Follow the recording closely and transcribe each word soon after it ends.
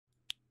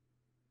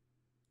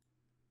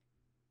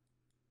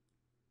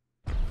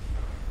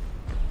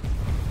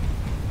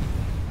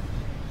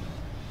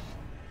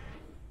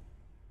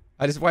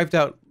I just wiped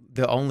out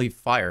the only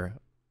fire.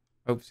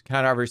 Oops,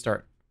 can I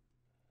restart?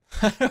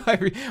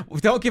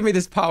 Don't give me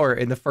this power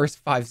in the first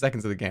 5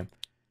 seconds of the game.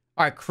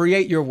 All right,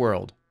 create your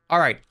world. All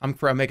right, I'm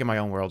making my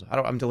own world.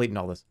 I'm deleting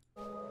all this.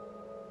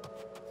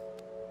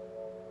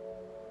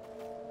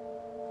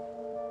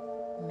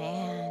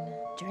 Man,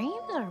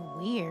 dreams are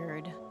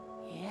weird.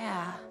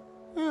 Yeah.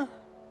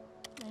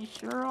 They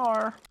sure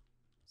are.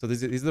 So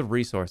these are the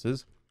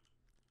resources.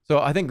 So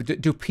I think,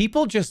 do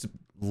people just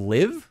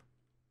live?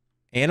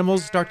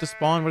 Animals start to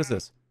spawn? What is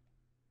this?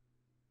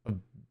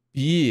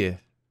 Yeah.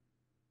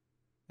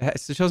 It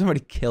shows how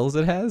many kills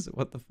it has?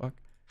 What the fuck?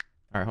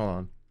 All right, hold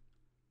on.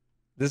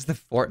 This is the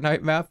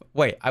Fortnite map?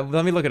 Wait,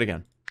 let me look at it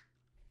again.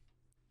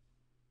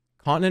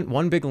 Continent,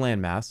 one big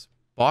landmass.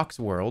 Box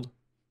world.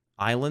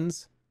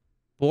 Islands.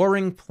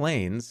 Boring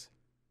plains.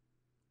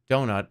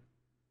 Donut.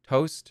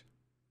 Toast.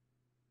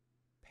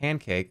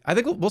 Pancake. I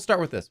think we'll start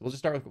with this. We'll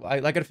just start with... I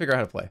gotta figure out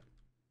how to play.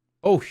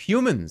 Oh,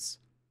 humans.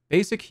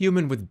 Basic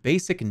human with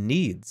basic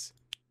needs.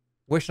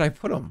 Where should I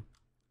put them?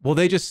 Will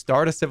they just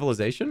start a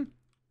civilization?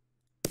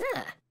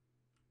 Huh.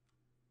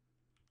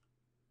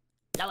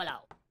 Hello.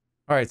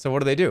 All right, so what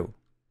do they do?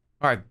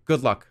 All right,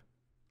 good luck.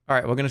 All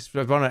right, we're going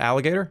to run an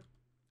alligator.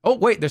 Oh,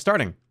 wait, they're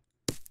starting.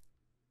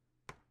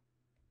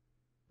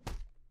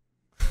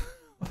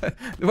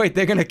 Wait,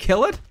 they're going to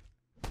kill it?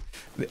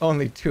 The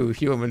only 2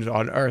 humans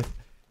on Earth.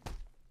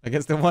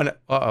 Against the one...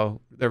 Uh-oh,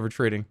 they're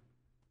retreating.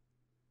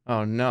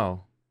 Oh,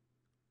 no.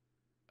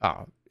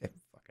 Oh,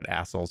 fucking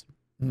assholes.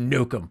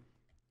 Nuke them.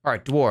 All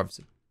right, dwarves.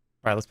 All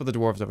right, let's put the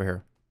dwarves over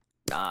here.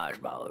 All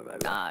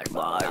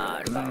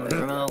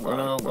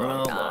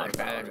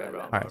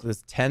right, so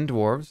there's 10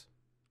 dwarves.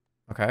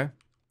 Okay.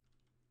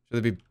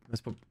 Should there be...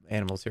 Let's put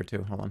animals here,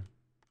 too. Hold on.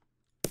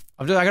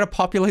 I gotta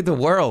populate the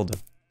world.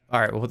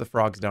 All right, we'll put the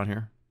frogs down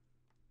here.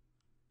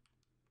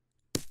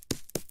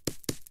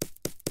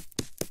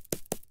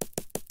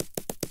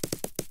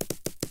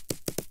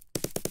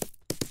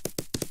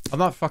 I'm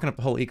not fucking up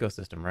the whole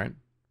ecosystem, right?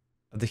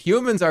 The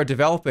humans are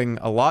developing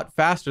a lot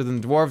faster than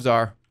the dwarves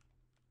are.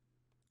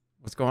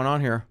 What's going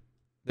on here?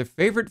 Their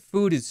favorite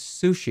food is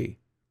sushi.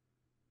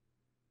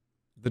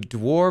 The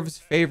dwarves'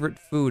 favorite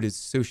food is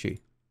sushi.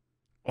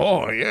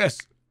 Oh, yes.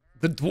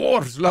 The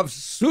dwarves love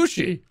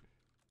sushi.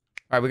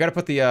 All right, we got to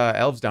put the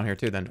elves down here,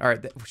 too, then. All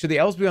right, should the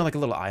elves be on, like, a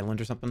little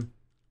island or something?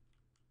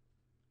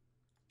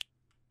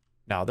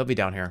 No, they'll be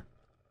down here.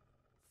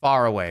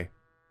 Far away.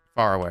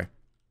 Far away.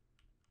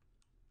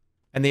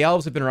 And the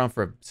elves have been around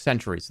for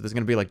centuries, so there's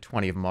going to be, like,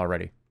 20 of them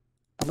already.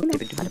 So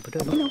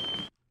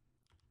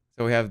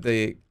we have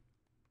the...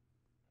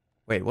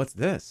 Wait, what's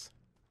this?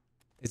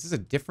 Is this a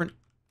different...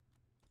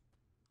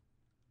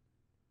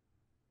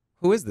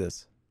 Who is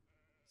this?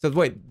 So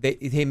wait,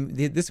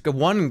 this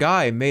one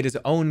guy made his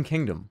own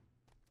kingdom.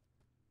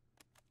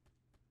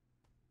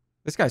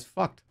 This guy's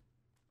fucked.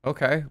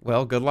 Okay,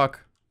 well, good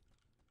luck.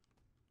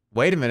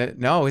 Wait a minute.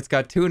 No, it's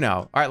got 2 now.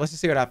 All right, let's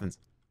just see what happens.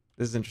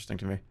 This is interesting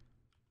to me.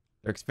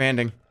 They're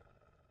expanding.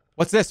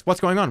 What's this?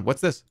 What's going on? What's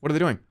this? What are they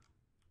doing?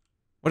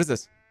 What is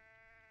this?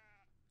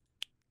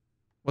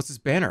 What's this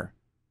banner?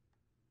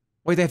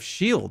 Wait, they have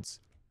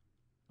shields.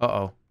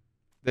 Uh-oh.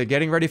 They're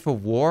getting ready for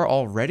war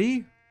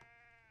already?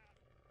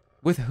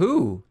 With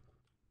who?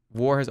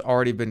 War has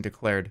already been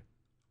declared.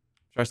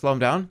 Should I slow him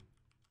down?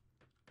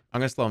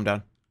 I'm gonna slow him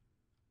down.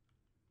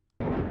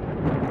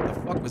 What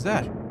the fuck was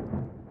that?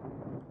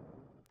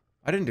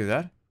 I didn't do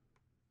that.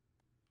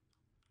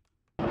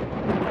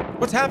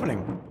 What's happening?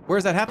 Where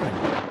is that happening?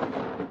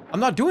 I'm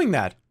not doing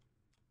that.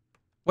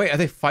 Wait, are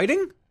they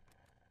fighting?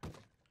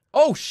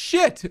 Oh,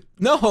 shit!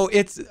 No,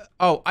 it's...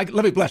 Oh,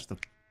 let me bless them.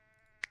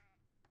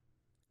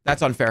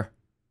 That's unfair.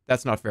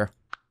 That's not fair.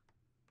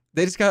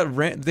 They just got...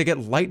 They get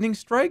lightning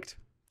striked?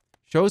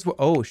 Shows where...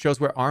 Oh,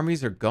 shows where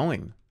armies are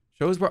going.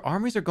 Shows where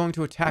armies are going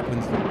to attack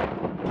when...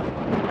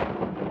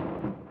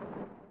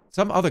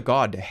 Some other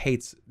god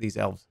hates these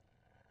elves.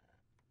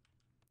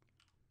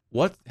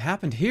 What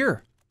happened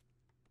here?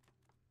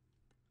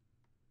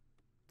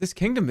 This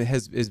kingdom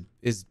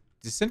is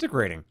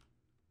disintegrating.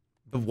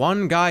 The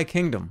one guy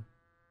kingdom.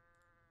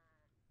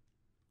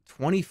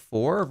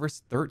 24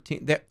 versus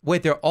 13.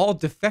 Wait, they're all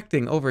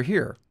defecting over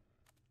here.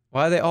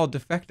 Why are they all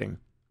defecting?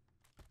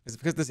 Is it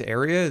because this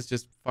area is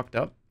just fucked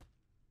up?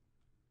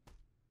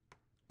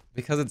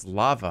 Because it's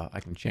lava, I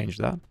can change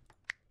that.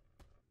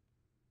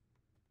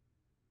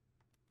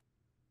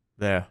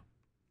 There.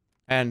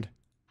 And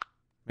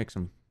make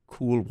some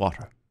cool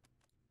water.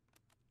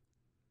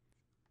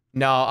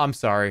 No, I'm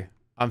sorry.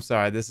 I'm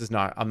sorry. This is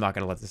not... I'm not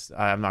gonna let this...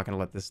 I'm not gonna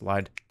let this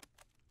slide.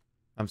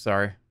 I'm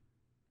sorry.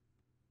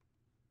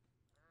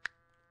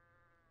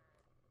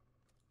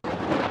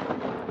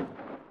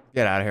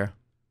 Get out of here.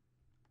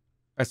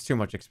 That's too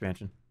much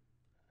expansion.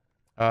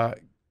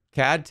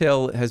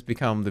 Cadtil has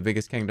become the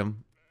biggest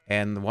kingdom.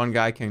 And the one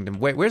guy kingdom...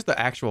 Wait, where's the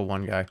actual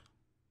one guy?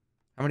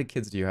 How many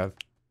kids do you have?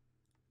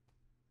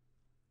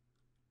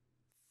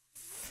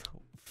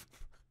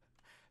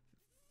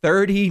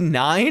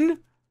 39?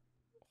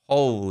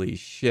 Holy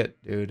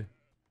shit, dude.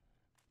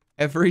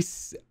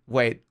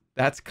 Wait,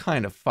 that's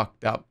kind of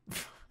fucked up.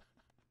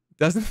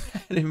 Doesn't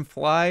that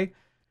imply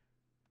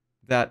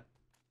that...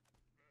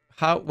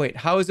 Wait,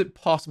 how is it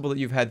possible that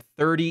you've had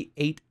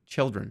 38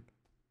 children?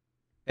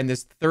 And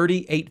there's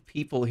 38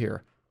 people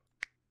here?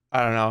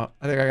 I don't know.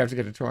 I think I have to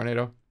get a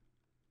tornado.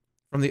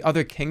 From the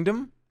other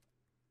kingdom?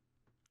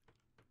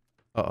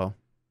 Uh-oh.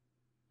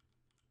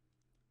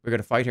 We're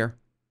gonna fight here.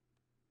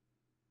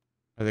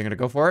 Are they gonna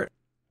go for it?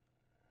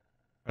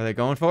 Are they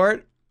going for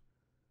it?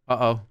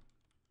 Uh-oh.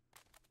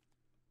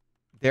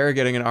 They're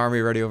getting an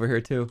army ready over here,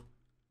 too.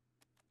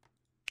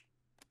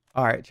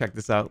 Alright, check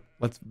this out.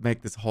 Let's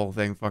make this whole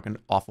thing fucking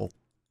awful.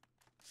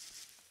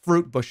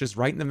 Fruit bushes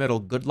right in the middle.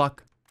 Good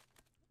luck.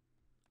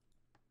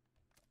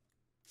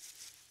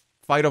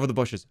 Fight over the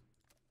bushes.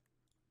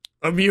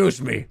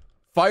 Amuse me.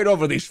 Fight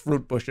over these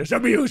fruit bushes.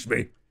 Amuse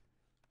me.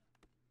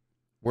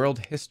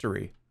 World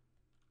history.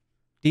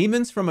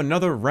 Demons from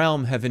another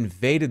realm have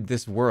invaded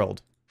this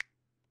world.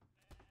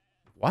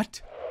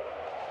 What?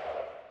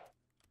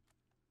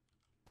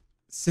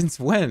 Since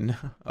when?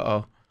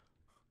 Uh-oh.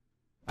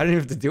 I didn't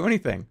even have to do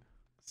anything.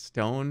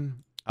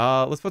 Stone.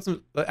 Let's put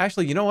some...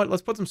 Actually, you know what?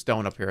 Let's put some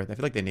stone up here. I feel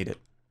like they need it.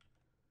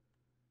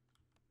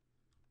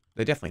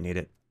 They definitely need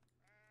it.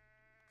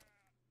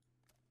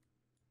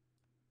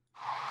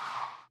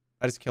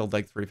 I just killed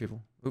like 3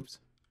 people. Oops.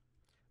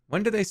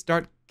 When do they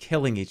start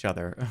killing each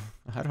other?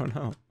 I don't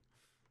know.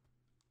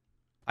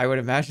 I would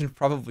imagine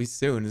probably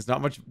soon. There's not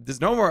much...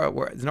 There's nowhere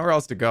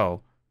else to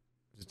go.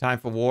 Is it time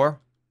for war?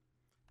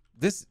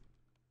 This...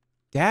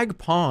 Dag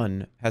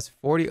Pawn has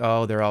 40...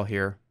 Oh, they're all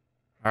here.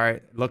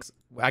 Alright, looks...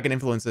 I can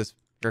influence this.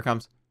 Here it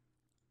comes.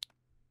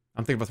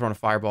 I'm thinking about throwing a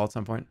fireball at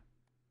some point.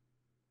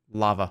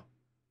 Lava.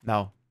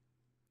 No.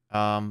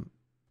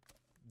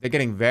 They're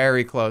getting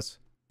very close.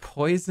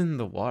 Poison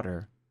the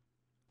water.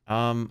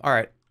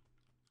 Alright.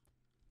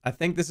 I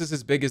think this is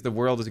as big as the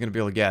world is going to be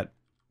able to get.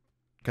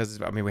 Because,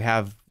 I mean, we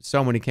have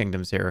so many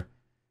kingdoms here.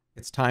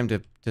 It's time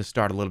to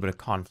start a little bit of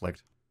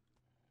conflict.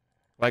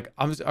 Like,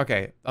 I'm just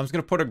going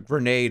to put a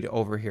grenade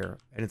over here.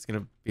 And it's going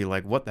to be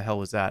like, what the hell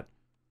was that?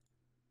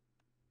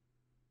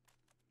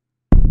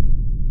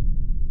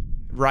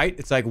 Right?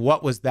 It's like,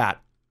 what was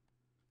that?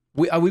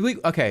 We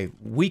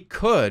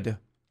could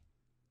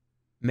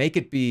make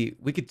it be...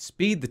 We could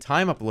speed the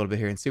time up a little bit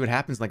here and see what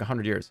happens in like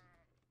 100 years.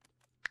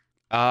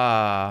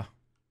 Yeah,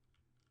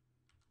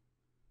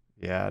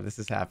 this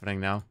is happening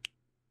now.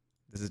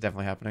 This is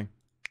definitely happening.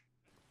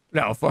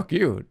 No, fuck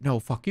you. No,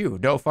 fuck you.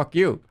 No, fuck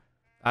you.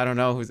 I don't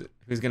know who's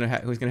gonna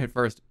hit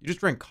first. You just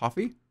drank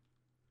coffee?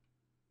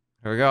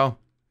 Here we go.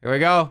 Here we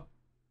go.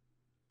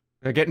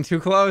 They're getting too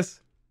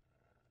close.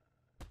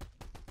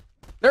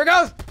 There it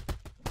goes.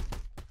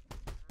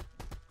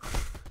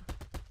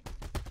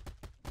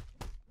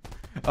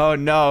 Oh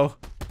no.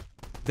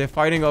 They're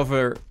fighting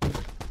over...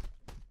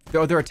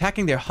 They're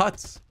attacking their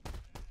huts.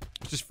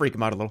 Let's just freak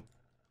them out a little.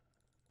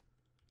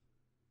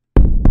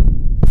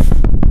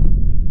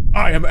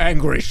 I am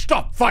angry.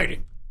 Stop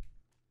fighting.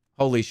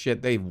 Holy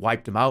shit, they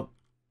wiped him out.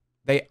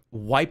 They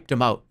wiped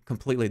him out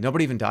completely.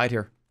 Nobody even died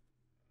here.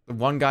 The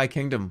one guy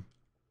kingdom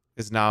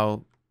is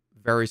now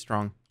very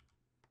strong.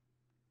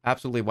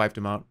 Absolutely wiped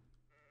him out.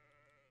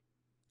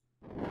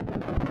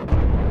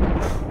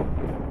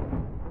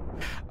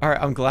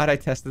 Alright, I'm glad I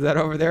tested that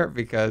over there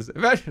because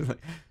imagine...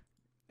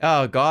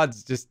 Oh,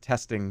 God's just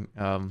testing.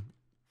 I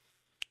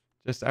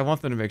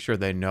want them to make sure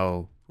they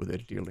know who they're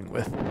dealing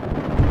with.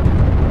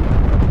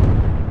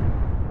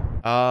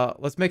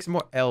 Let's make some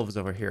more elves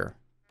over here.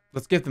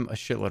 Let's give them a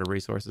shitload of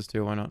resources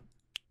too, why not?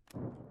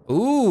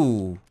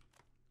 Ooh!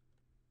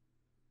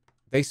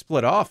 They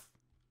split off.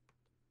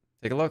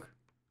 Take a look.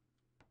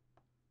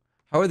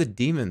 How are the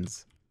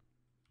demons?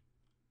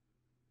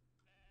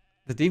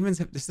 The demons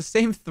have... It's the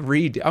same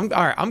 3...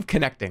 Alright, I'm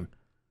connecting.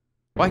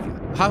 Why?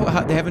 How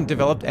they haven't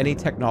developed any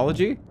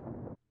technology?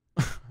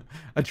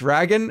 A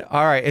dragon?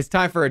 Alright, it's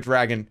time for a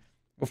dragon.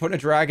 We're putting a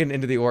dragon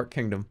into the Orc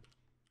Kingdom.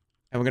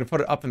 And we're gonna put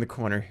it up in the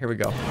corner. Here we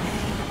go.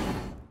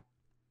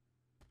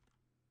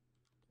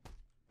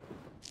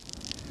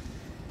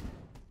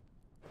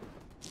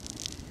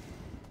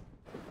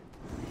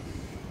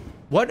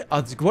 What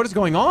is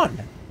going on?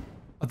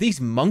 Are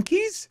these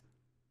monkeys?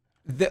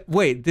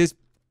 Wait, there's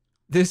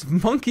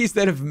monkeys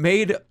that have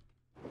made...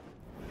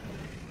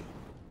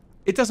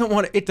 It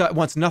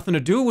wants nothing to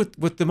do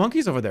with the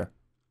monkeys over there.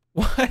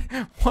 Why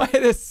are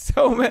there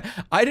so many?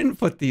 I didn't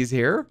put these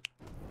here.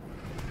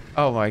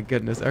 Oh my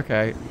goodness,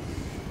 okay.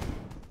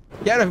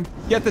 Get him!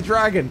 Get the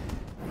dragon!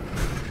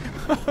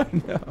 Oh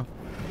no.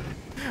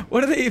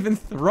 What are they even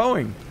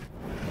throwing?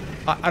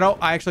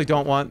 I actually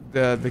don't want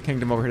the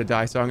kingdom over here to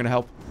die, so I'm gonna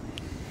help.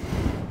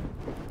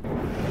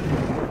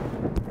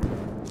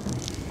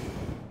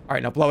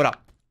 Alright, now blow it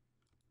up.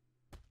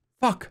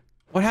 Fuck!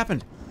 What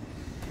happened?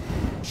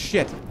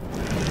 Shit.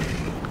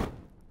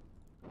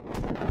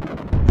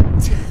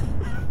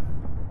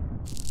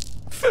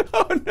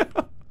 Oh no!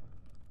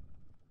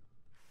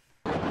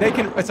 They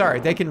can, sorry,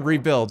 they can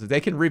rebuild.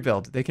 They can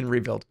rebuild. They can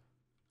rebuild.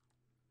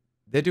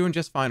 They're doing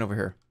just fine over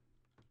here.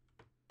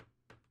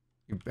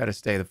 You better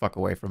stay the fuck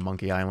away from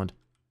Monkey Island.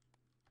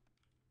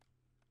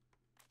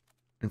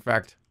 In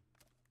fact,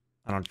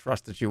 I don't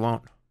trust that you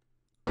won't.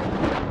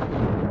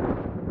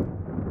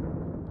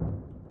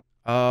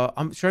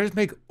 Should I just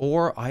make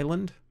Ore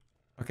Island?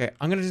 Okay,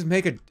 I'm gonna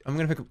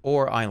make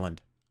Ore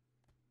Island.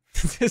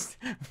 Just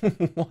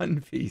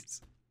one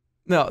piece.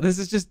 No, this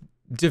is just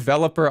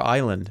Developer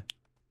Island.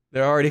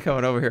 They're already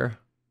coming over here.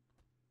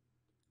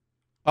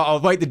 Uh-oh,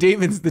 wait, the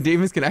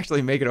demons can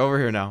actually make it over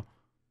here now.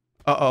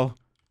 Uh-oh.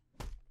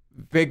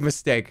 Big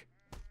mistake.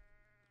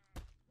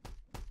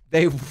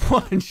 They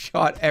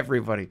one-shot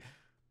everybody.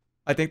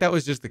 I think that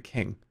was just the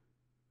king.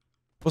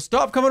 Well,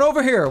 stop coming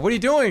over here. What are you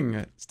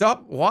doing?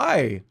 Stop.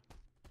 Why?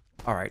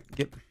 All right,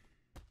 get...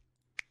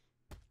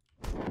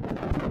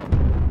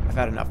 I've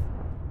had enough.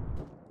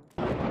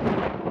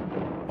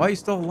 Why are you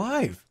still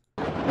alive?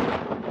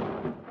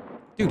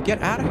 Dude,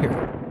 get out of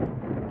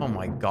here. Oh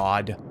my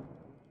god.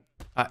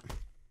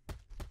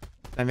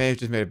 I may have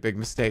just made a big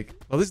mistake.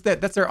 Well,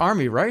 that's their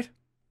army, right?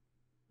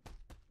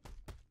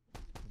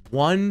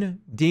 One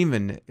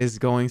demon is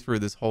going through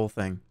this whole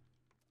thing.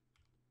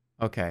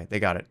 Okay, they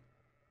got it.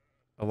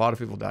 A lot of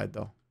people died,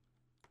 though.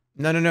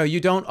 No, you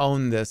don't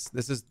own this.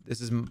 This is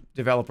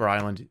Developer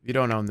Island. You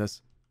don't own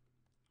this.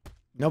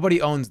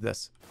 Nobody owns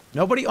this.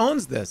 Nobody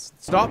owns this.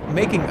 Stop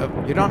making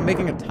you're not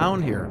making a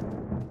town here.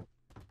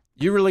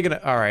 You really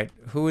gonna... Alright,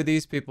 who are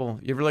these people?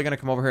 You're really gonna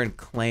come over here and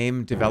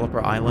claim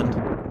Developer Island?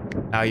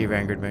 Now you've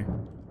angered me.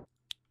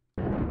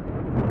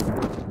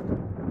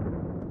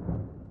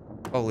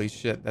 Holy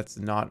shit, that's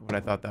not what I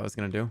thought that was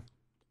gonna do.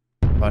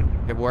 But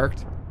it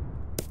worked.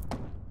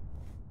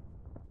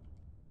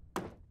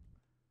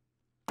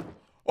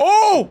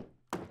 Oh!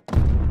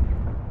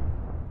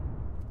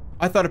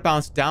 I thought it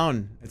bounced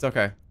down. It's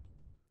okay.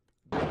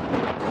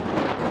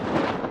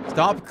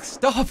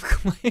 Stop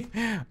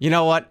claim. You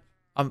know what?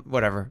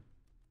 Whatever.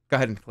 Go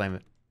ahead and claim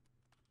it.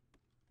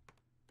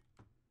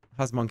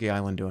 How's Monkey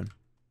Island doing?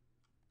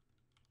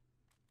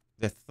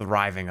 They're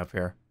thriving up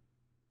here.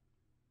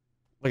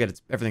 Look at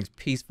it. Everything's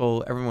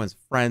peaceful. Everyone's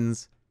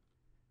friends.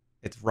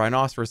 It's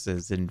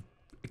rhinoceroses and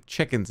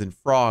chickens and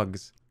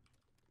frogs.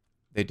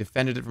 They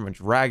defended it from a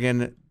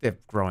dragon. They're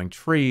growing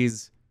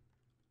trees.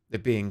 They're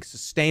being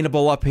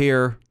sustainable up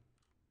here.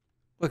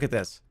 Look at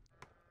this.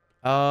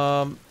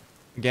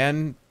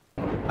 Again,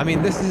 I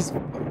mean, this is...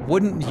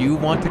 Wouldn't you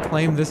want to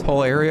claim this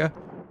whole area?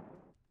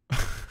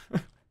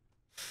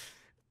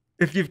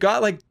 If you've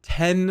got like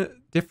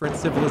 10 different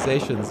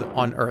civilizations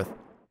on Earth,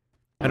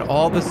 and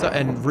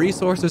and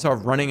resources are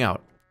running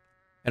out,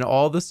 and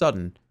all of a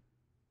sudden,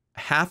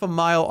 half a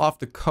mile off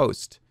the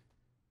coast,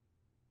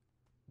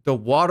 the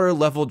water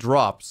level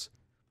drops,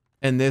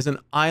 and there's an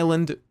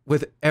island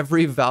with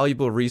every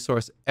valuable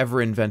resource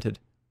ever invented.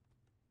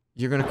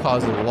 You're gonna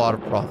cause a lot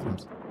of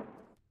problems.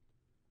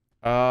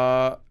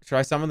 Should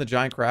I summon the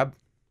giant crab?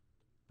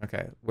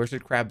 Okay, where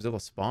should Crabzilla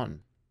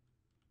spawn?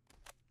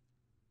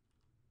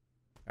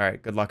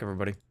 Alright, good luck,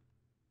 everybody.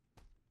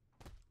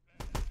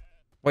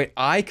 Wait,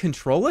 I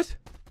control it?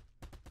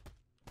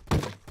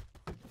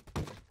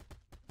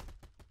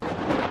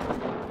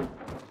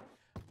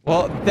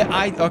 Well,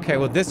 okay,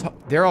 well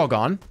they're all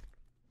gone.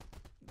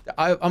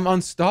 I'm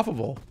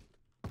unstoppable.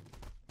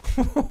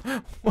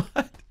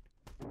 What?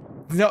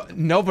 No,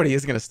 nobody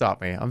is gonna stop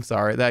me. I'm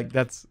sorry.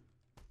 That's...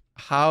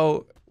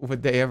 How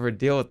would they ever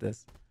deal with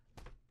this?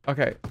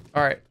 Okay,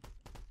 all right.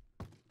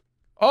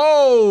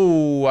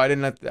 Oh, I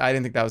didn't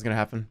think that was gonna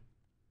happen.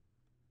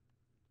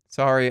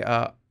 Sorry,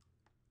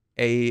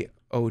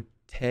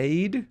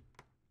 Aotade.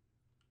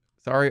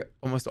 Sorry,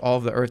 almost all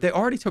of the Earth. They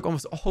already took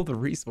almost all the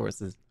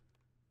resources.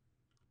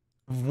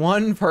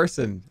 One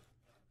person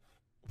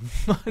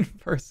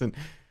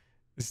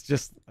is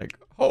just like,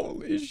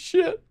 holy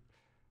shit.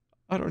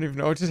 I don't even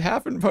know what just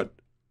happened, but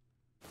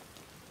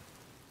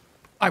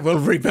I will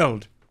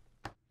rebuild.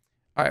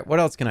 All right, what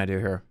else can I do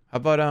here? How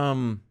about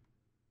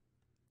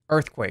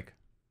earthquake?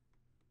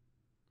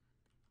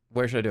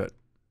 Where should I do it?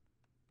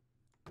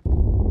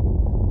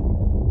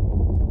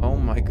 Oh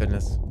my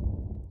goodness.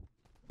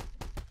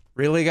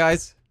 Really,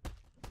 guys?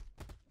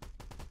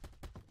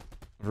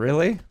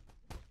 Really?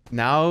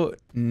 Now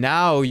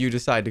you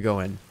decide to go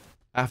in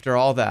after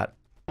all that.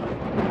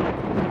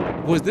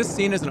 Was this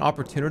seen as an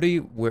opportunity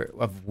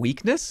of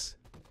weakness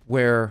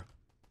where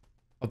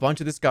a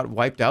bunch of this got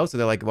wiped out, so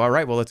they're like, well, all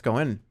right, well, let's go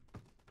in.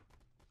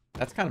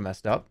 That's kind of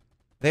messed up.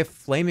 They have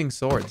flaming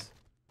swords.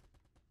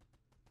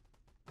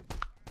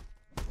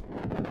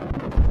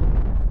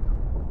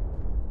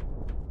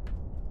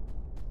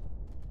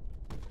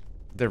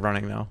 They're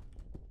running now.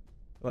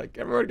 Like,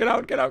 everyone get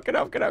out, get out, get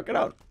out, get out, get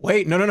out.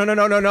 Wait, no.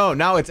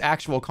 Now it's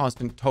actual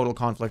constant total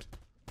conflict.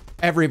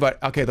 Everybody,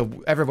 okay,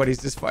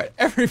 everybody's just fighting.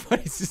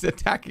 Everybody's just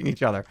attacking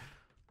each other.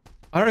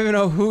 I don't even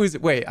know who is...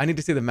 Wait, I need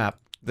to see the map.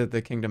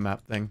 The kingdom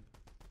map thing.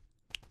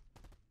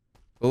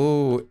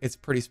 Ooh, it's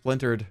pretty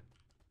splintered.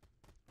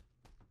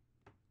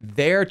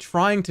 They're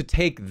trying to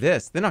take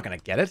this. They're not gonna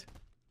get it.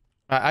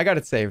 I got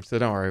it saved, so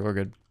don't worry, we're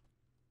good.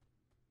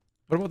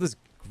 What about this?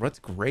 What's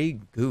gray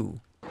goo?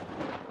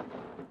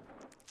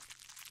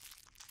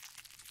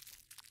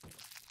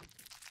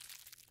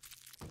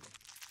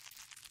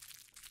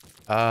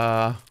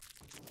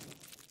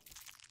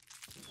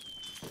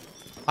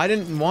 I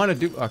didn't want to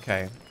do...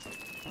 Okay.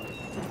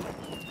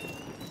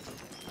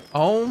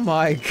 Oh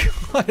my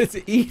god, it's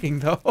eating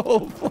the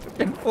whole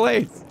fucking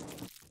place.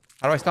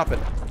 How do I stop it?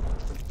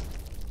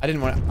 I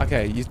didn't want to...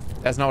 Okay,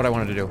 that's not what I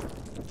wanted to do.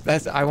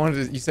 I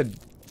wanted to... You said...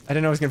 I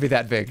didn't know it was going to be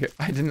that big.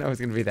 I didn't know it was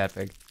going to be that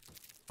big.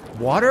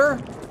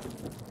 Water?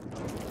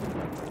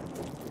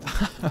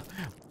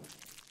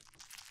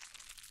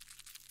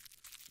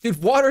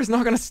 Dude, water is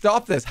not going to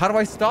stop this. How do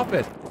I stop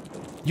it?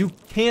 You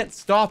can't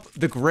stop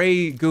the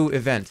gray goo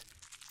event.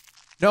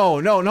 No,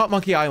 not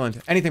Monkey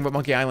Island. Anything but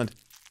Monkey Island.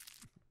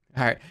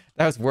 Alright,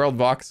 that was World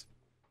Box.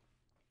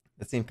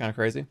 That seemed kind of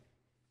crazy.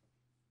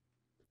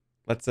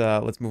 Let's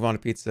move on to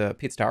Pizza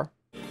Tower.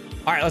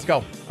 Alright, let's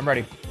go. I'm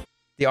ready.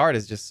 The art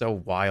is just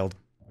so wild.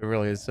 It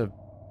really is so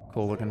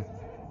cool looking.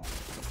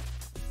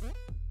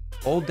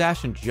 Hold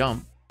dash and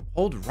jump.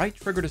 Hold right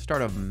trigger to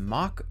start a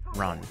mock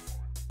run.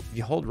 If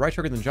you hold right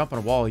trigger then jump on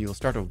a wall, you will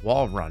start a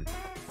wall run.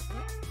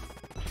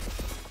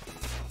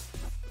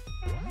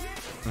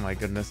 Oh my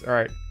goodness.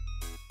 Alright.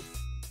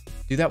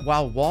 Do that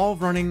while wall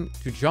running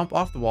to jump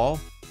off the wall.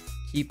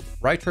 Keep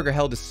right trigger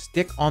held to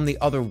stick on the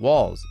other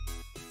walls.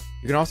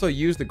 You can also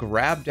use the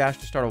grab dash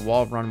to start a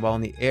wall run while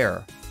in the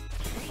air.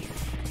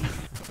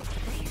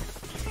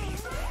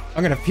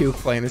 I'm gonna puke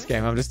playing this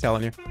game, I'm just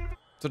telling you.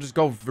 So just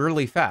go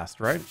really fast,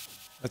 right?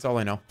 That's all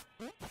I know.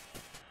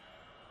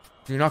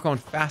 You're not going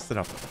fast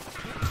enough.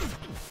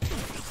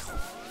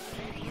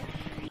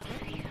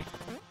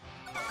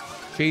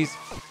 Cheese.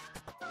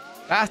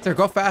 Faster,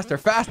 go faster,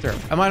 faster.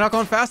 Am I not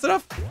going fast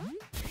enough?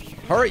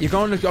 Hurry,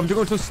 I'm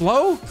doing too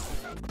slow?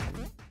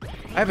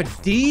 I have a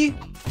D?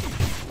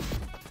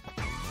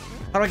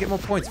 How do I get more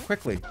points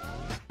quickly?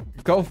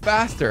 Go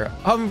faster.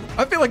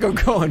 I feel like I'm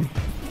going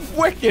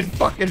wicked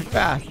fucking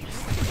fast.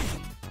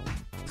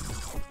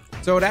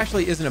 So it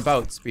actually isn't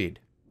about speed.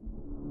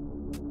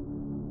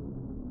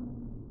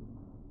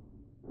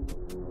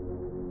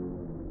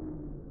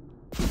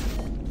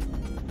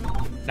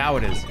 Now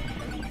it is.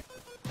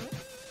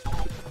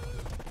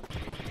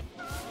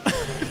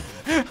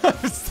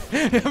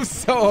 I'm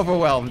so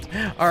overwhelmed.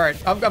 All right,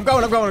 I'm going.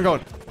 Go.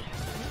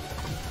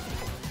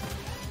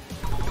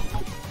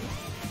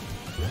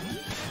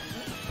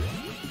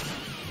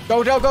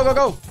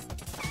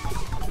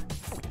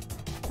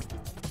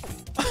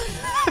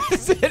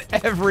 It's hit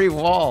every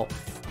wall.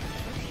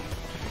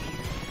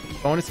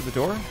 Bonus at the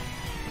door?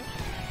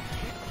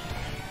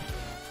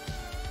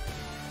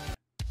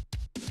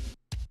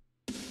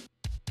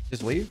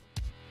 Just leave?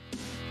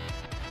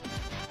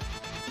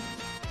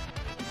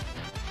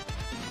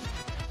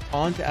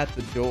 Taunt at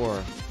the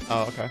door.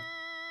 Oh, okay.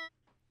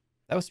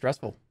 That was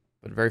stressful,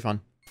 but very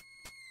fun.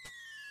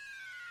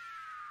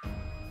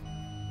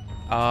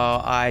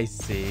 Oh, I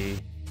see.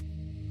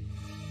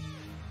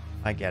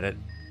 I get it.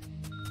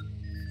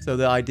 So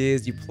the idea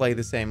is you play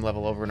the same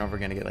level over and over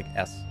again to get like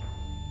S.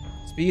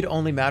 Speed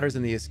only matters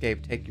in the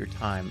escape. Take your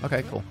time.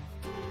 Okay, cool.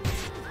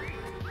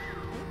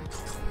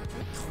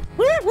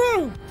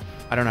 Woo-woo!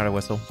 I don't know how to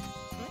whistle.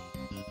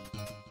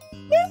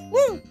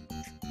 Woo-woo!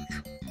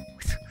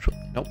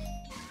 Nope.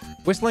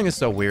 Whistling is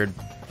so weird.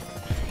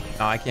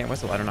 No, I can't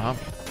whistle. I don't know how.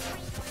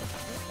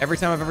 Every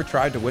time I've ever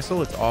tried to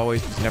whistle, it's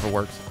always just never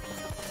worked.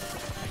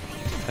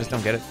 I just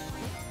don't get it.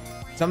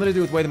 Something to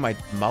do with the way that my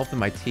mouth and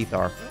my teeth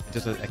are.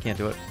 I can't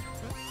do it.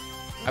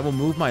 I will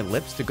move my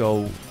lips to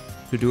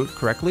do it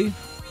correctly.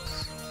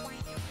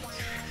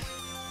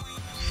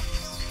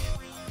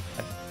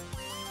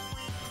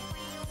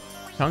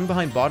 Tongue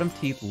behind bottom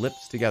teeth,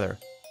 lips together.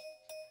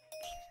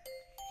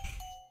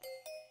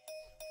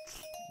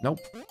 Nope.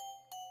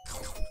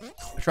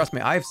 Trust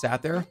me, I have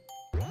sat there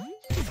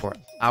for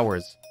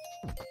hours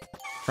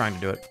trying to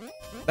do it.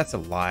 That's a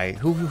lie.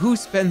 Who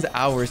spends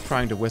hours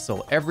trying to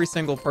whistle? Every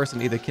single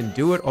person either can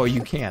do it or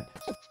you can't.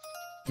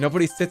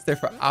 Nobody sits there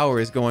for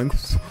hours going...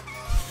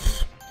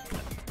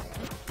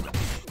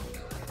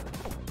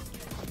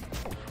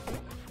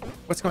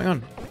 What's going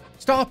on?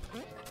 Stop!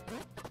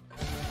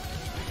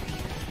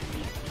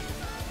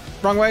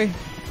 Wrong way.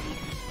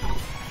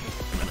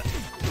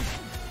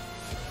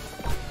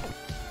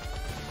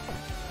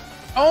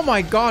 Oh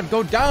my god,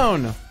 go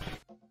down!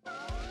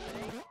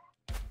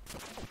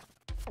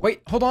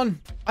 Wait, hold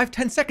on. I have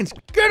 10 seconds.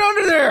 Get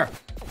under there!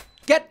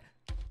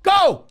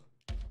 Go!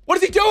 What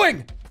is he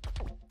doing?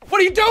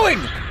 What are you doing?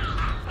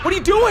 What are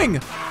you doing?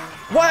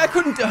 Why I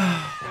couldn't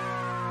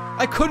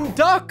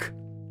duck.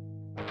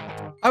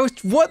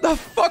 What the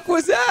fuck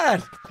was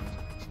that?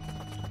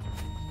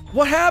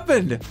 What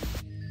happened?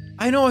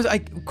 I know I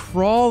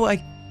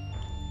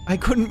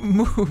couldn't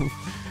move.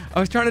 I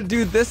was trying to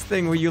do this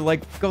thing where you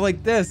like go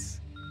like this.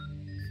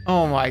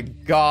 Oh my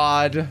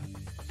god.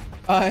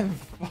 I'm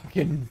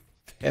fucking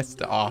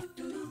pissed off.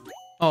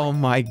 Oh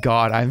my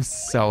god, I'm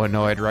so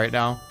annoyed right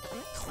now.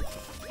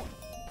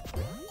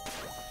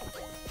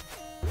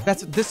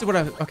 This is what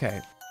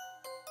okay.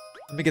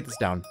 Let me get this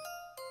down.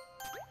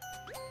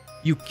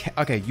 You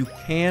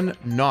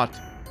cannot.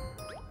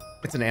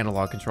 It's an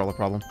analog controller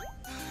problem.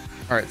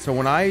 Alright, so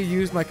when I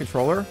use my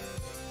controller,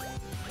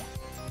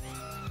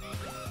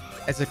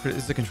 it's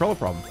a controller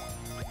problem.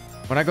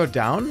 When I go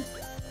down,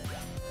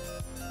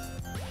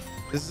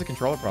 this is a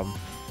controller problem.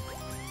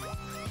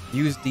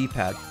 Use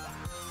D-pad.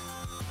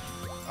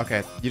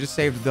 Okay, you just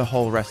saved the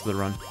whole rest of the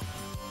run.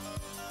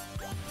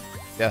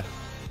 Yeah.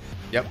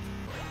 Yep.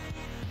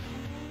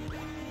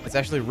 It's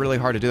actually really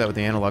hard to do that with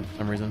the analog for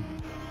some reason.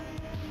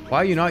 Why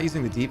are you not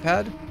using the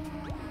D-pad?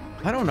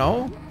 I don't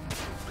know.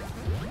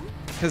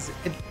 Because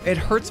it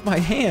hurts my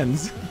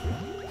hands.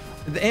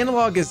 The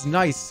analog is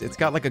nice. It's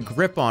got like a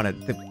grip on it.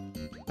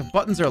 The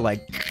buttons are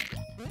like...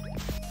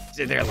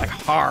 They're like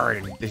hard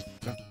and they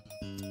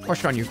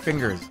push on your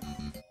fingers.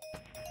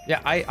 Yeah,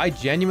 I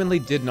genuinely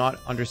did not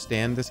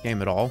understand this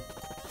game at all.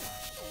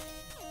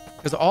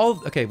 Because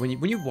okay, when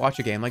you watch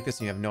a game like this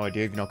and you have no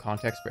idea, you have no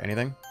context for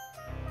anything,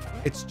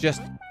 it's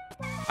just,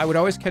 I would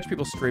always catch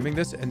people streaming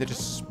this and they're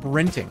just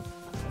sprinting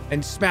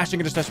and smashing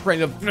and just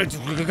sprinting. And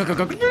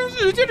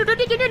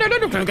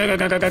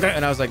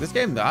I was like, this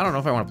game, I don't know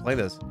if I want to play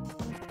this.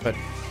 But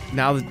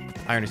now that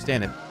I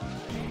understand it,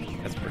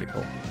 that's pretty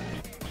cool.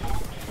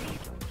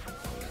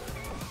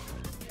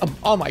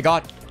 Oh my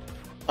god.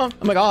 Oh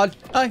my god.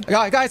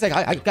 Guys.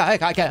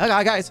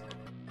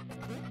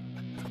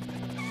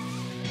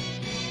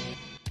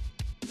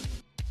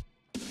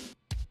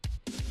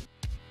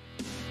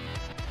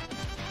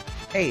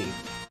 Hey.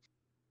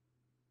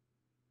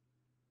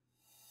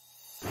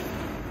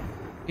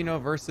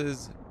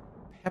 Versus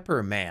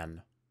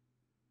Pepperman.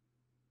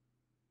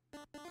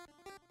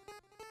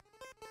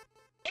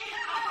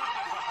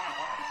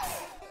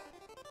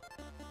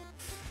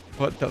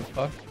 What the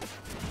fuck?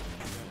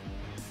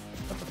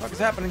 What the fuck is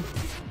happening?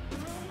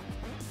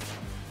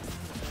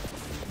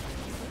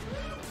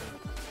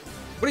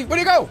 Where'd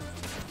he go?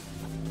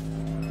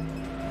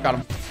 Got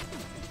him.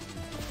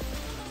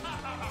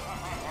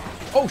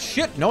 Oh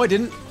shit! No, I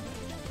didn't.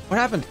 What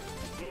happened?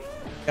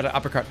 Got an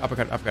uppercut.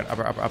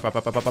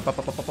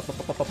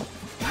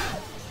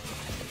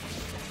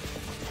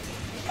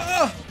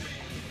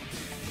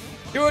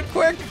 Do it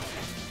quick!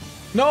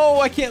 No,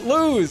 I can't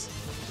lose.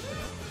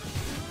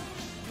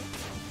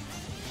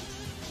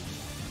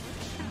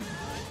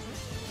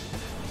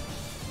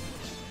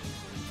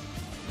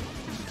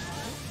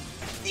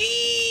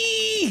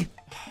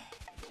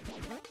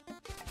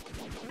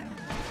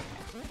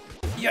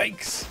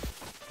 Yikes.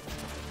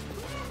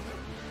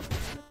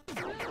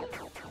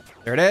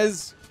 There it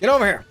is. Get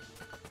over here.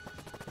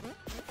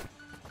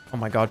 Oh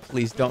my god,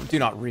 please do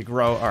not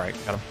regrow. All right,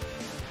 got him.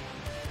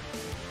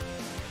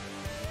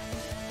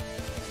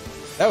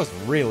 That was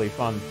really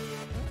fun.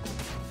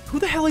 Who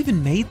the hell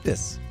even made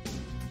this?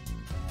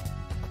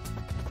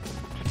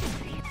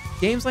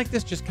 Games like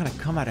this just kind of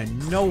come out of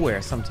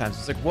nowhere sometimes.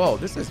 It's like, whoa,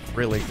 this is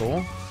really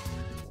cool.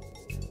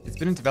 It's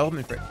been in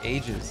development for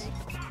ages.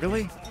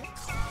 Really?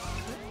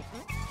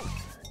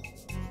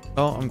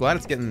 Well, I'm glad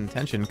it's getting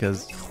attention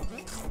because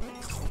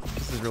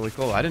this is really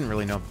cool. I didn't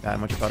really know that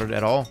much about it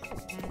at all.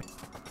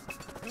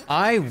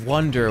 I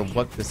wonder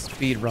what the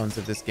speed runs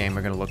of this game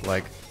are going to look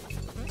like.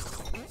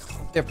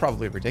 They're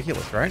probably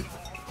ridiculous, right?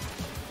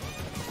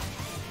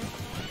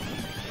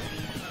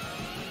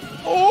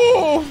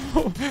 Oh!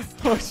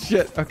 Oh,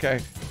 shit.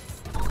 Okay.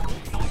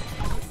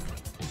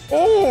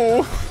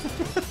 Oh!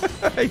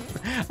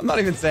 I'm not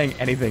even saying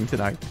anything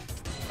tonight.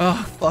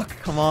 Oh, fuck.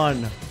 Come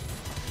on.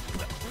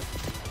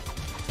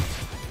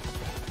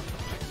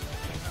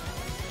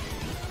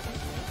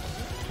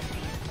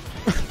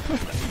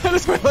 That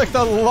is like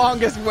the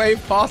longest way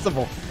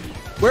possible.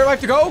 Where do I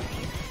have to go?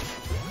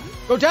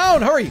 Go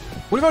down! Hurry!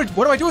 What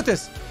do I do with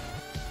this?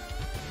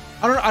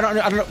 I don't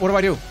know. What do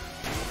I do?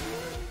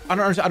 I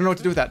don't know what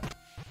to do with that.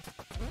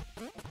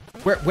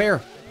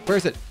 Where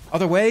is it?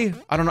 Other way?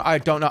 I don't know. I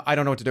don't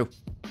know what to do.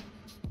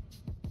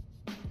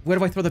 Where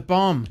do I throw the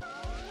bomb?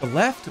 The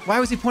left? Why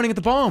was he pointing at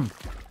the bomb?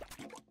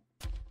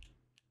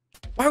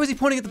 Why was he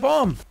pointing at the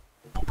bomb?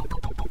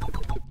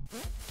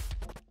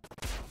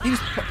 He was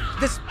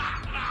this.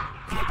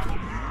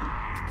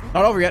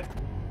 Not over yet.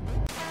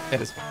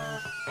 It is.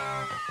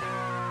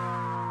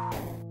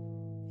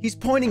 He's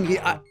pointing.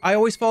 I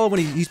always follow when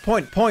he's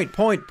point.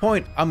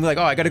 I'm like,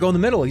 oh, I gotta go in the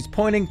middle. He's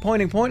pointing.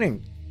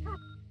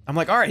 I'm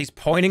like, all right, he's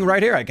pointing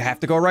right here. I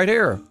have to go right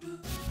here.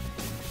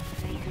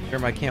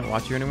 Jeremy, I can't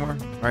watch you anymore.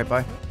 All right,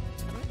 bye.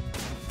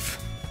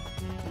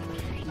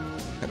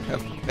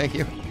 Thank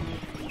you.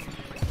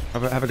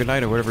 Have a good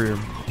night or whatever you're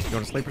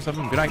going to sleep or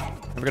something. Good night.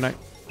 Have a good night.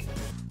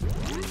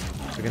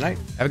 Have a good night.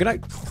 Have a good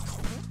night.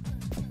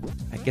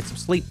 Get some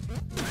sleep.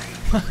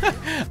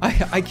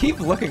 I keep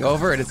looking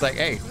over and it's like,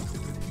 hey,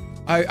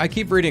 I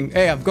keep reading,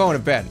 hey, I'm going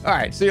to bed. All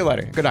right, see you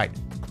later. Good night.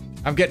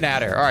 I'm getting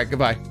out of here. All right,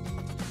 goodbye.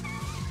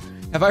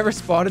 Have I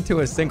responded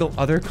to a single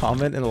other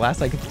comment in the last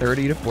like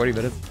 30 to 40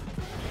 minutes?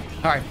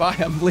 All right, bye.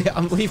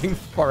 I'm leaving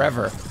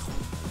forever.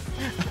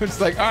 I'm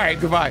just like, all right,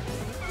 goodbye.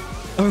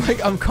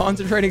 I'm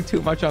concentrating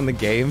too much on the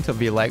game to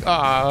be like,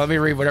 oh, let me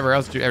read whatever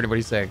else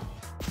everybody's saying.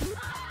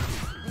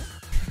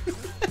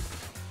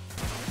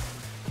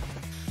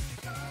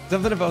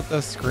 Something about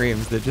those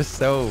screams, they're just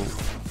so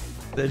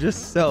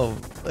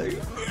like,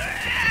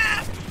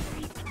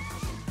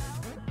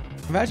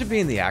 imagine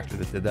being the actor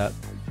that did that.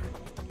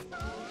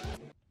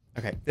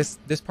 Okay, this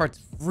part's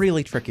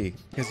really tricky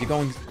because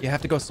you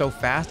have to go so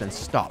fast and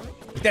stop.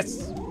 Like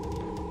this.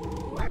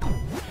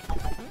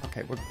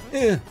 Okay,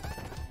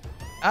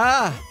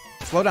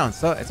 slow down.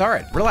 So it's all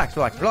right. Relax,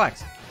 relax,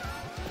 relax.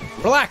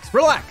 Relax,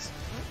 relax.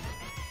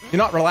 You're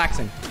not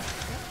relaxing.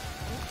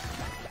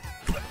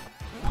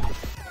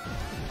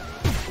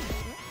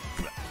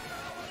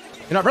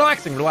 You're not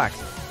relaxing. Relax.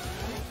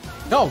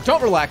 No,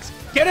 don't relax.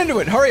 Get into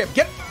it. Hurry up.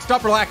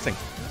 Stop relaxing.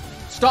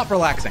 Stop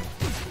relaxing.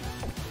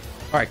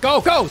 All right,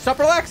 go, go. Stop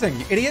relaxing,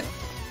 you idiot.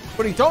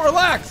 Don't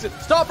relax.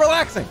 Stop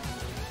relaxing.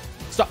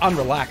 Stop. I'm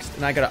relaxed,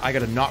 and I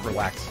gotta not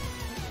relax.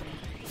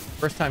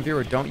 First time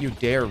viewer, don't you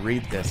dare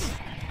read this.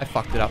 I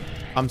fucked it up.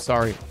 I'm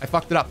sorry. I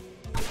fucked it up.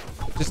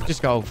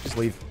 Just go. Just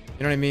leave.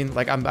 You know what I mean?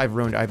 Like I've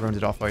ruined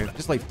it all for you.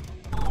 Just leave.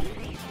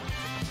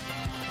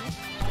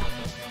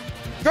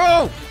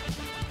 Go!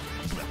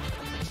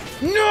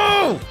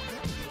 No!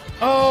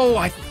 Oh,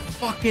 I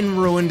fucking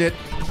ruined it.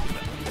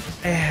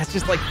 It's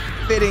just like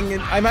fitting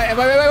and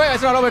wait,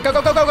 it's not over. Go,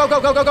 go, go, go, go,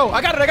 go, go, go, go.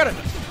 I got it.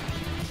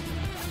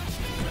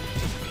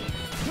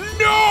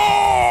 No!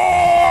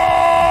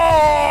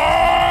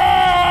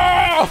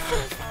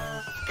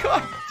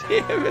 God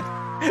damn it.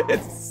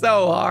 It's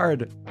so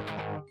hard.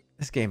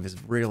 This game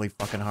is really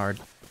fucking hard,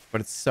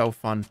 but it's so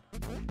fun.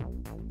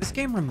 This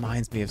game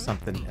reminds me of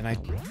something, and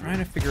I'm trying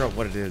to figure out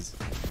what it is.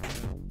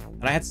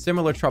 And I had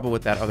similar trouble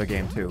with that other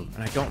game too,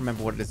 and I don't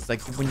remember what it is. It's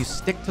like when you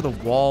stick to the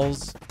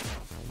walls,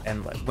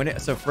 and like when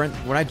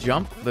I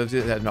jump, those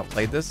that have not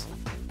played this,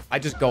 I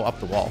just go up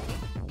the wall.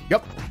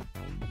 Yep,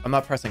 I'm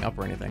not pressing up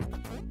or anything.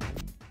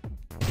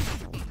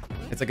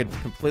 It's like a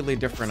completely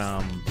different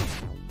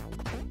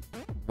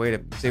way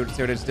to see what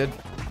I just did.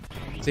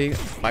 See,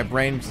 my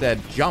brain said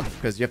jump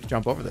because you have to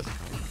jump over this.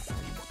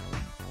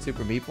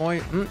 Super Meat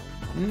Boy?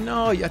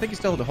 No, I think you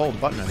still had to hold the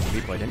button on the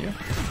Meat Boy, didn't you?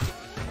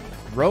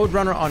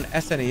 Roadrunner on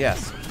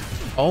SNES.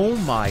 Oh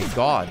my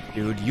god,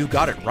 dude, you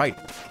got it right.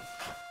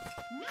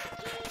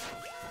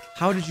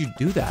 How did you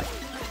do that?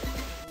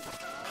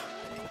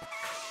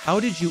 How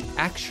did you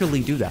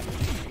actually do that?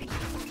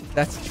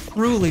 That's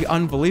truly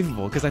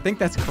unbelievable, because I think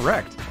that's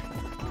correct.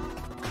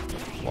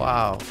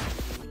 Wow.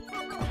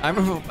 I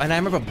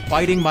remember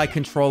biting my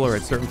controller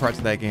at certain parts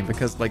of that game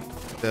because, like,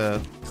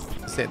 the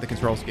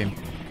control scheme.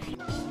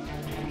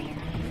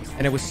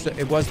 And it was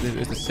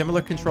a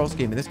similar control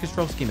scheme, and this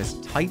control scheme is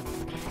tight.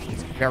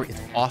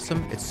 It's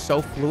awesome. It's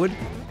so fluid.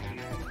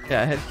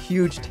 Yeah, I had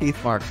huge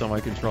teeth marks on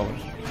my controller.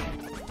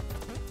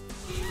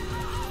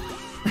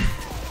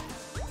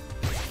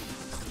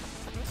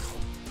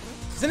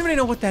 Does anybody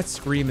know what that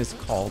scream is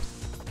called?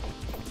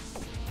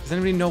 Does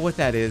anybody know what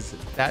that is?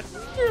 That...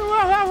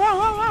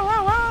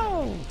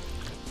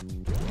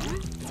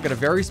 It's got a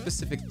very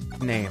specific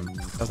name,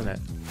 doesn't it?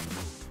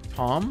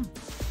 Tom?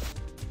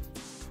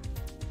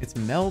 It's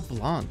Mel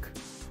Blanc.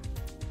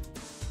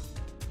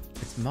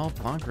 It's Mel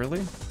Blanc,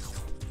 really?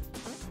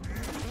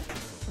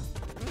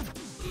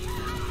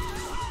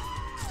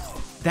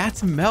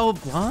 That's Mel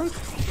Blanc?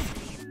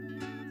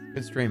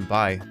 Good stream,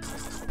 bye.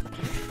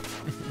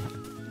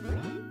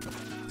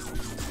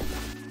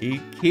 He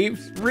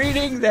keeps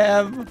reading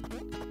them!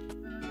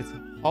 It's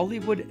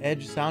Hollywood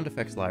Edge Sound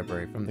Effects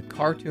Library from the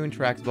Cartoon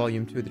Tracks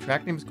Volume 2. The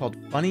track name is called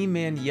Funny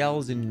Man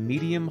Yells in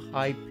Medium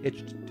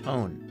High-Pitched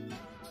Tone.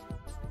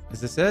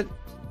 Is this it?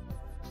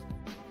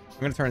 I'm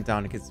gonna turn it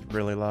down, it gets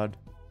really loud.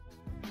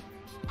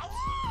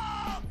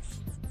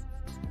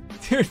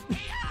 Dude.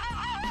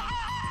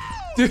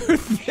 Dude,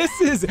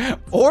 this is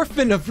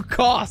Orphan of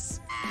Kos.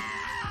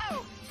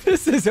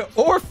 This is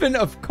Orphan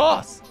of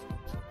Kos.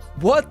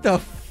 What the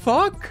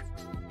fuck?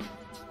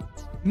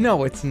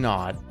 No, it's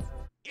not.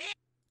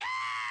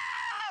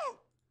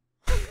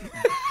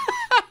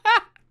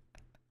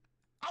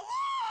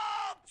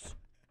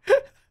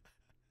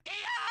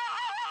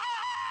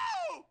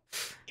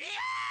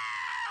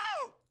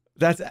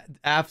 That's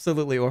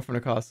absolutely Orphan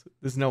of Kos.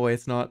 There's no way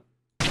it's not.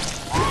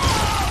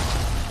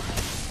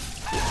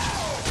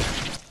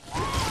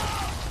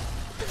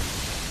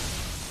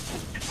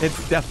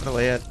 It's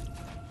definitely it.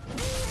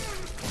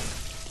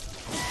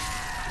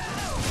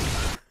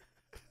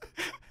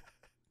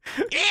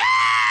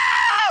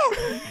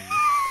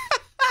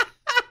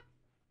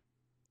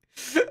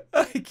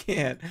 I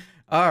can't.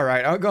 All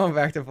right, I'm going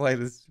back to play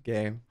this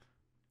game.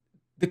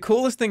 The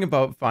coolest thing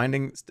about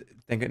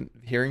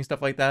hearing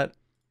stuff like that,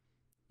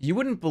 you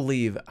wouldn't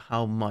believe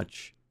how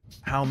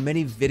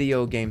many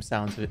video game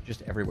sounds are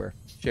just everywhere,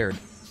 shared,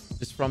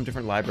 just from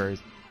different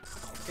libraries.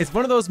 It's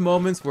one of those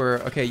moments where,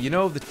 okay, you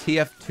know the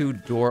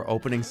TF2 door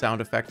opening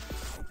sound effect?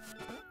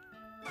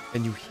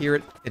 And you hear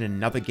it in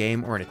another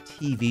game or in a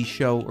TV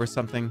show or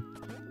something,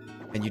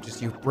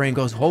 and your brain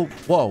goes,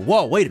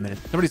 whoa, wait a minute,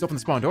 somebody's opened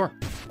the spawn door.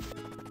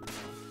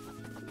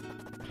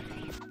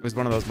 It was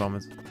one of those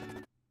moments.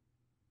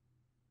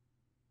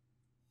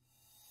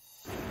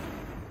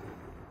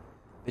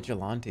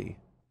 Vigilante.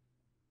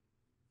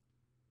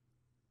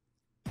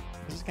 Is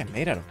this guy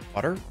made out of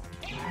butter?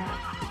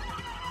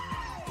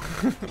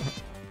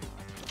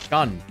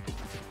 Gun.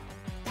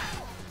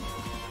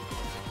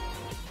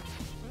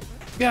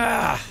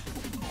 Yeah.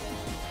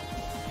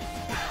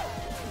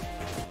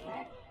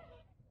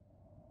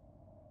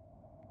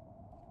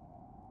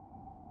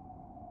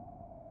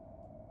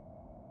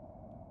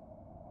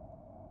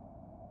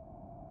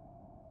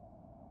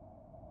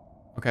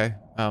 Okay.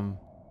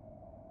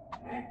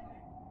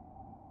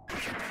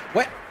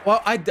 What?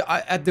 Well, I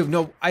didn't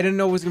know. I didn't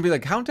know it was gonna be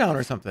like countdown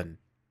or something.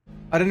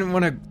 I didn't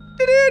want to.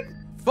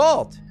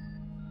 Fault.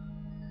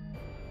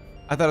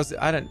 I thought it was.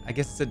 I didn't. I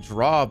guess it's a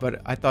draw, but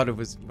I thought it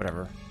was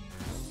whatever.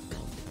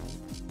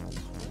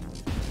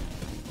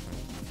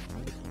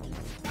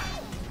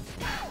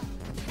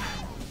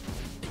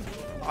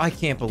 I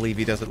can't believe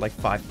he does it like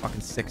 5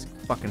 fucking 6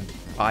 fucking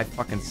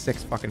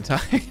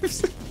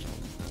times.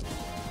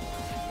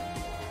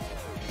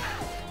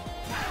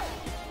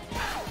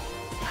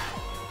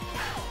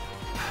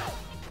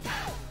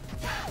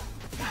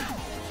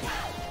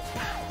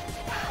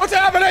 What's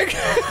happening?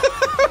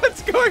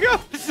 What's going on?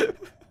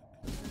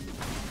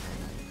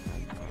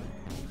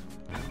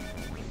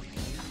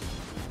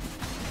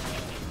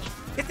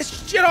 Get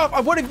this shit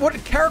off!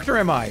 What character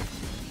am I?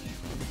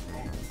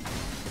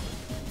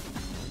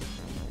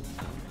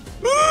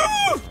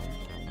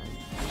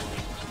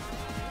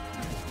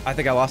 I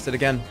think I lost it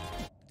again.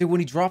 Dude, when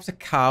he drops a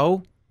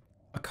cow,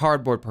 a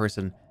cardboard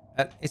person,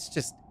 it's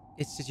just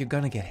you're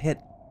gonna get hit.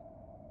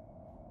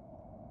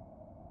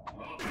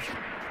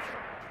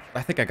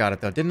 I think I got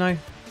it though, didn't I?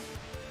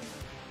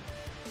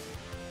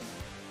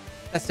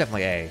 That's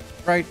definitely A,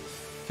 right?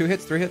 2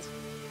 hits, 3 hits?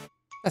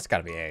 That's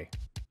gotta be A.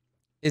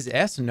 Is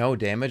S no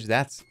damage?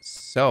 That's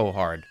so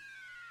hard.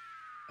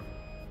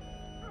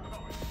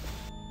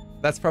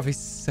 That's probably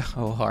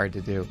so hard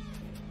to do.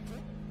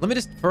 Let me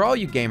just, for all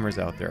you gamers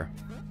out there,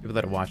 people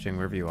that are watching,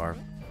 wherever you are,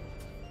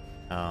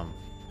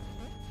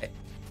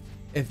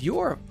 if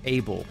you're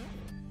able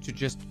to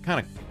just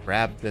kind of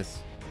grab this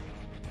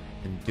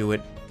and do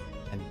it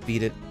and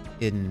beat it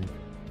in,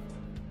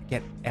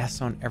 get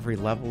S on every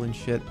level and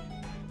shit,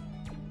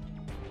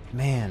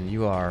 man,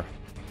 you're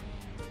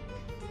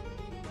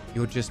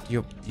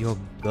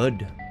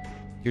good.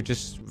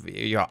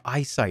 Your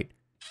eyesight,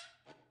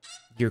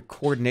 your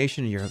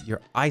coordination,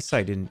 your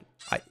eyesight, and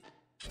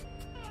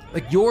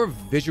like your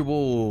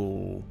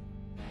visual.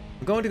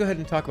 I'm going to go ahead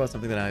and talk about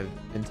something that I've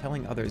been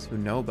telling others who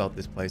know about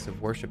this place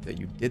of worship that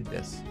you did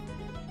this.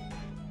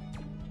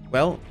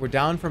 Well, we're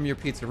down from your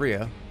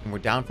pizzeria, and we're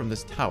down from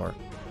this tower.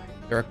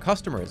 There are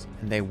customers,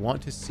 and they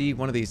want to see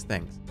one of these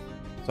things.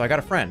 So I got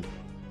a friend.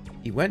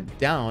 He went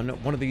down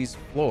one of these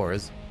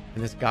floors,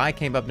 and this guy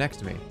came up next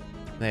to me.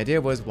 And the idea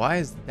was, why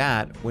is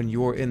that when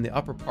you're in the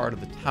upper part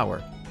of the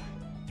tower?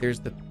 There's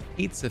the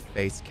pizza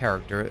face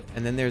character,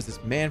 and then there's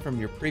this man from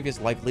your previous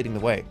life leading the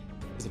way.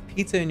 There's a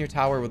pizza in your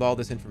tower with all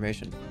this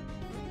information.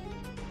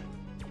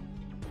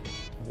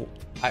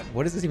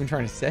 What is this even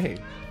trying to say?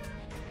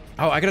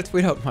 Oh, I gotta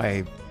tweet out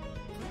my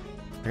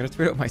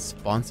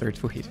sponsor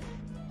tweet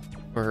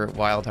for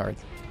Wild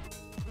Hearts.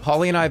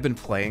 Holly and I have been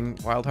playing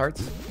Wild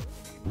Hearts,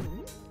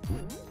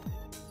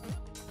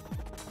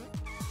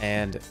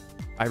 and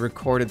I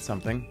recorded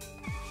something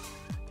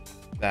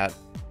that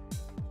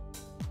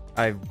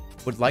I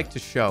would like to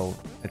show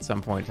at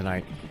some point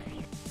tonight.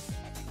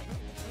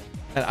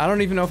 And I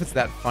don't even know if it's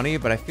that funny,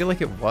 but I feel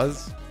like it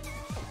was.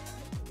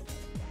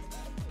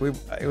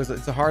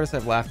 It's the hardest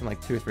I've laughed in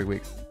like 2 or 3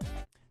 weeks.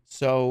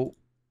 So,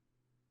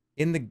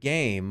 in the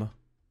game,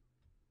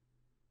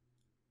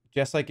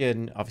 just like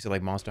in, obviously,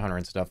 like Monster Hunter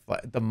and stuff,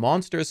 the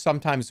monsters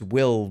sometimes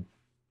will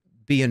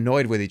be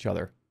annoyed with each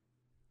other.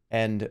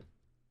 And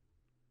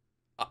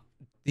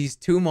these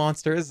 2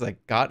 monsters,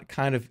 like, got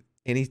kind of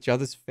in each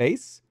other's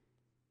face.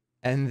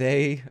 And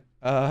they,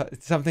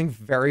 something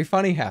very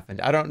funny happened.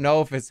 I don't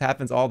know if this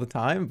happens all the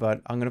time, but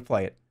I'm going to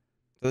play it.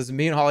 So this is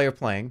me and Holly are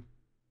playing.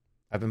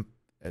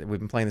 We've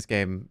been playing this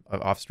game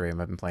off stream.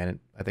 I've been playing it.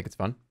 I think it's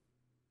fun.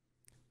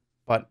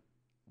 But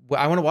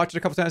I want to watch it a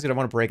couple times, and I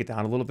want to break it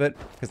down a little bit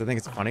because I think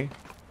it's funny.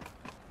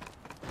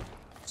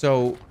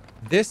 So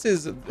this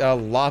is a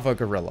lava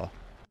gorilla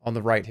on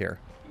the right here.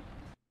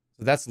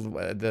 So that's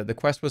the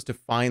quest was to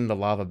find the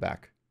lava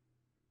back.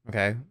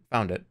 Okay,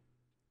 found it.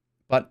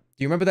 But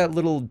do you remember that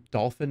little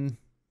dolphin?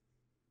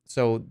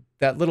 So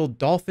that little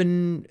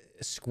dolphin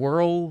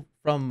squirrel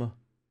from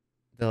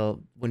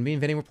when me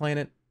and Vinny were playing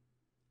it.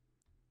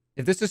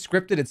 If this is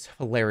scripted, it's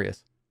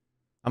hilarious.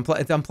 I'm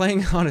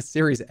playing on a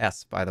Series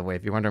S, by the way,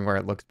 if you're wondering where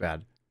it looks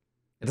bad.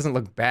 It doesn't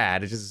look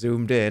bad, it's just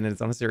zoomed in and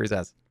it's on a Series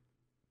S.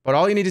 But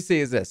all you need to see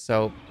is this.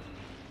 So,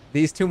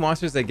 these 2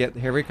 monsters,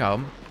 here we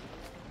come.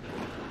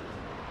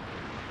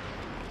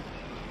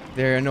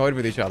 They're annoyed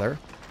with each other.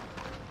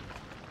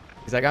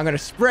 He's like, I'm gonna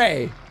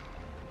spray!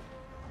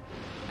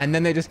 And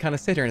then they just kind of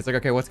sit here and it's like,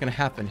 okay, what's gonna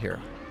happen here?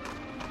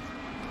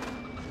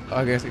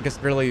 I guess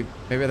really,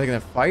 maybe they're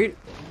gonna fight?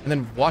 And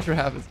then watch what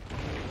happens.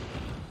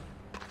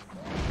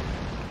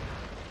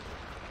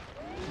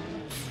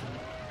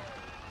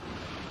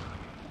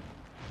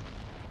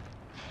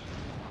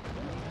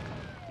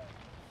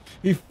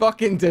 He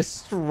fucking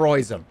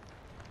destroys him.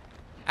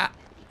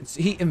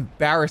 He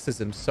embarrasses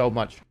him so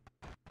much.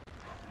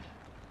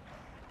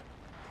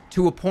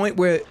 To a point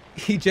where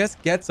he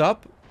just gets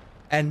up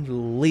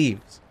and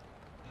leaves.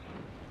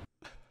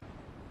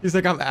 He's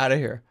like, I'm out of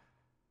here.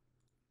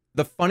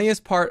 The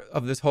funniest part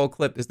of this whole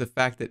clip is the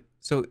fact that,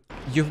 so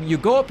you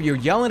go up, you're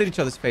yelling at each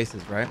other's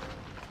faces, right?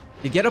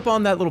 You get up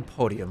on that little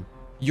podium.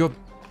 You're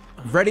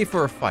ready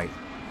for a fight.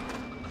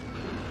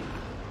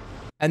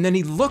 And then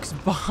he looks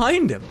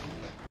behind him.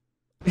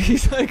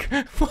 He's like,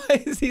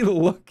 why is he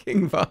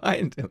looking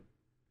behind him?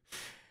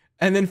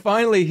 And then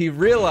finally he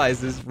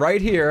realizes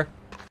right here,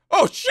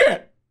 oh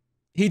shit!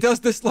 He does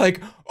this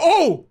like,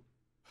 oh!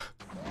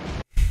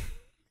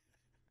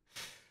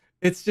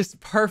 It's just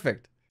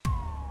perfect.